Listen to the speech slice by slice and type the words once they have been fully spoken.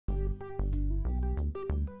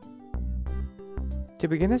To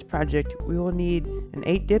begin this project, we will need an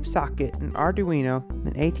 8-dip socket, an Arduino,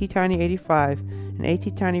 an ATtiny85, an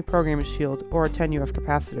ATtiny programming shield, or a 10UF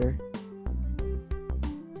capacitor.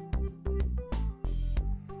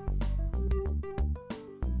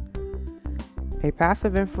 A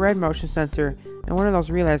passive infrared motion sensor, and one of those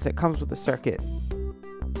relays that comes with the circuit.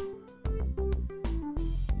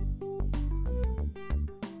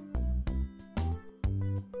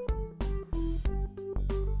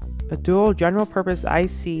 A dual general purpose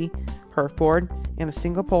IC perf board, and a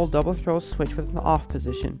single pole double throw switch with an off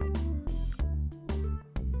position.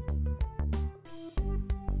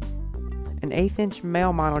 An 1/8"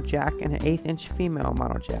 male mono jack and an 1/8" female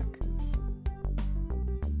mono jack.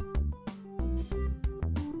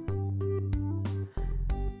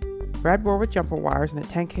 Breadboard with jumper wires and a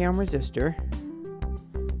 10K ohm resistor.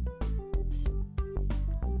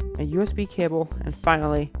 A USB cable, and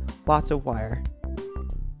finally, lots of wire.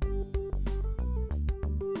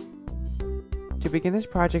 To begin this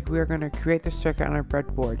project, we are going to create the circuit on our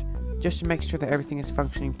breadboard, just to make sure that everything is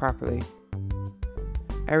functioning properly.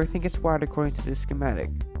 Everything gets wired according to the schematic.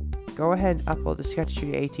 Go ahead and upload the sketch to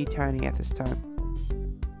your ATtiny at this time.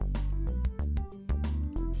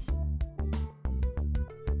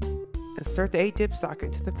 Insert the 8-dip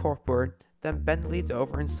socket to the perf board, then bend the leads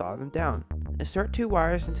over and solder them down. Insert 2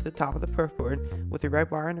 wires into the top of the perf board, with the red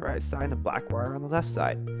wire on the right side and the black wire on the left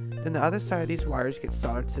side. Then the other side of these wires gets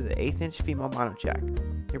soldered to the 1/8" female mono jack.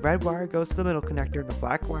 The red wire goes to the middle connector and the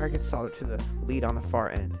black wire gets soldered to the lead on the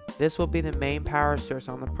far end. This will be the main power source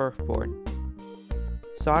on the perf board.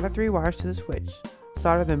 Solder 3 wires to the switch.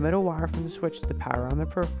 Solder the middle wire from the switch to the power on the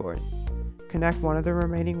perf board. Connect one of the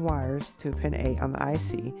remaining wires to pin 8 on the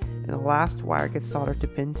IC, and the last wire gets soldered to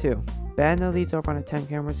pin 2. Bend the leads over on a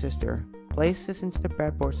 10K ohm resistor. Place this into the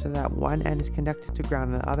breadboard so that one end is connected to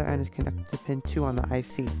ground and the other end is connected to pin 2 on the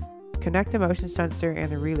IC. Connect the motion sensor and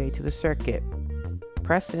the relay to the circuit.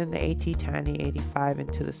 Press in the ATtiny85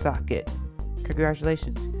 into the socket.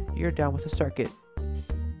 Congratulations, you're done with the circuit.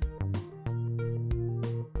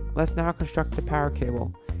 Let's now construct the power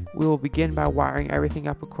cable. We will begin by wiring everything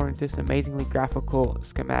up according to this amazingly graphical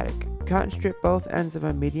schematic. Cut and strip both ends of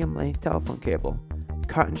a medium length telephone cable.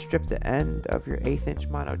 Cut and strip the end of your 1/8"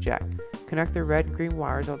 mono jack. Connect the red and green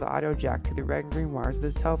wires of the audio jack to the red and green wires of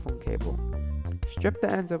the telephone cable. Strip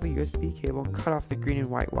the ends of a USB cable and cut off the green and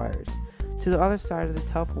white wires. To the other side of the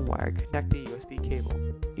telephone wire, connect the USB cable.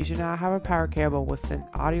 You should now have a power cable with an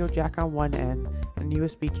audio jack on one end and a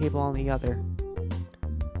USB cable on the other.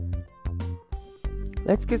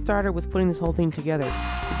 Let's get started with putting this whole thing together.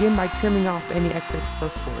 Begin by trimming off any excess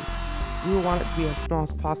perf board. We will want it to be as small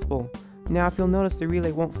as possible. Now if you'll notice, the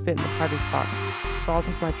relay won't fit in the project box, so I'll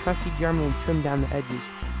take my trusty Dremel and trim down the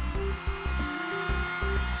edges.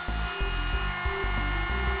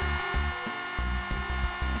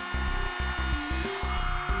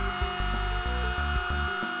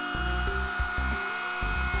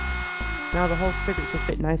 Now the whole circuit should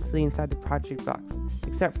fit nicely inside the project box,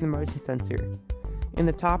 except for the motion sensor. In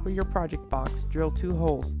the top of your project box, drill 2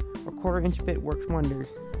 holes. A 1/4" bit works wonders.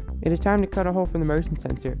 It is time to cut a hole for the motion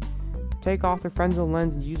sensor. Take off the Fresnel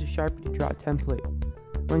lens and use a Sharpie to draw a template.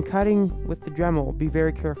 When cutting with the Dremel, be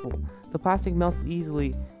very careful. The plastic melts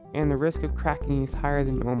easily and the risk of cracking is higher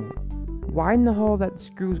than normal. Widen the hole that the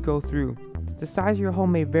screws go through. The size of your hole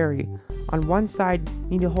may vary. On one side,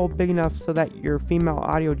 you need a hole big enough so that your female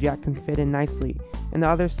audio jack can fit in nicely, and the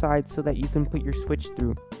other side so that you can put your switch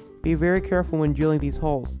through. Be very careful when drilling these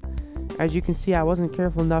holes. As you can see, I wasn't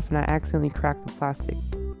careful enough and I accidentally cracked the plastic.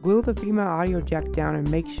 Glue the female audio jack down and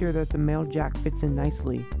make sure that the male jack fits in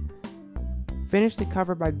nicely. Finish the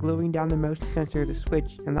cover by gluing down the motion sensor, the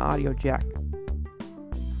switch, and the audio jack.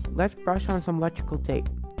 Let's brush on some electrical tape,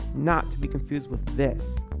 not to be confused with this.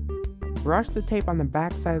 Brush the tape on the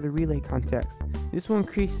back side of the relay contacts. This will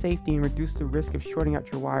increase safety and reduce the risk of shorting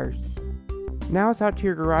out your wires. Now it's out to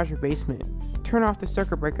your garage or basement. Turn off the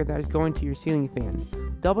circuit breaker that is going to your ceiling fan.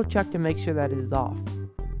 Double check to make sure that it is off.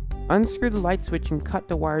 Unscrew the light switch and cut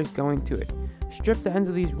the wires going to it. Strip the ends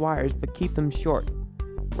of these wires but keep them short.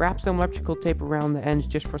 Wrap some electrical tape around the ends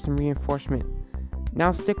just for some reinforcement.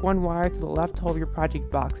 Now stick one wire to the left hole of your project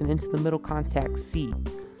box and into the middle contact C.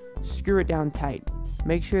 Screw it down tight.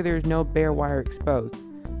 Make sure there is no bare wire exposed.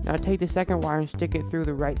 Now take the second wire and stick it through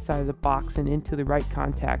the right side of the box and into the right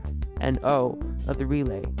contact and O of the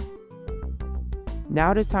relay.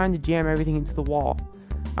 Now it is time to jam everything into the wall.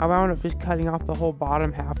 I wound up just cutting off the whole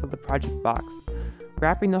bottom half of the project box.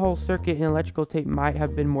 Wrapping the whole circuit in electrical tape might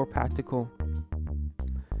have been more practical.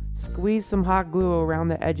 Squeeze some hot glue around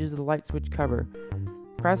the edges of the light switch cover.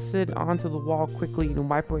 Press it onto the wall quickly and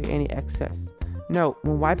wipe away any excess. Note,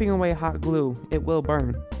 when wiping away hot glue, it will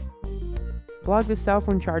burn. Plug the cell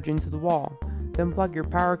phone charger into the wall, then plug your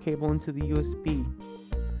power cable into the USB.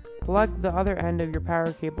 Plug the other end of your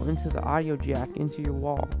power cable into the audio jack into your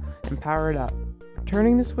wall and power it up.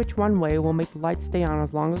 Turning the switch one way will make the light stay on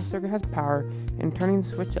as long as the circuit has power, and turning the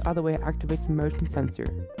switch the other way activates the motion sensor.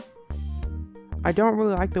 I don't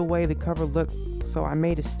really like the way the cover looks, so I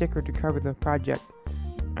made a sticker to cover the project.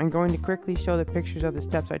 I'm going to quickly show the pictures of the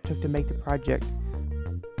steps I took to make the project.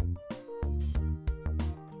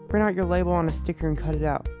 Print out your label on a sticker and cut it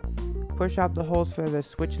out. Push out the holes for the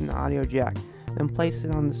switch and the audio jack, then place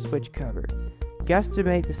it on the switch cover.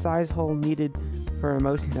 Guesstimate the size hole needed for a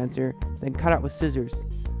motion sensor, then cut out with scissors.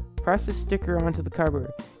 Press the sticker onto the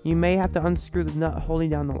cover. You may have to unscrew the nut holding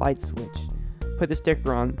down the light switch. Put the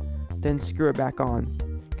sticker on, then screw it back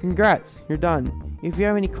on. Congrats, you're done. If you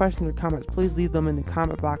have any questions or comments, please leave them in the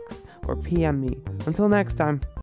comment box or PM me. Until next time.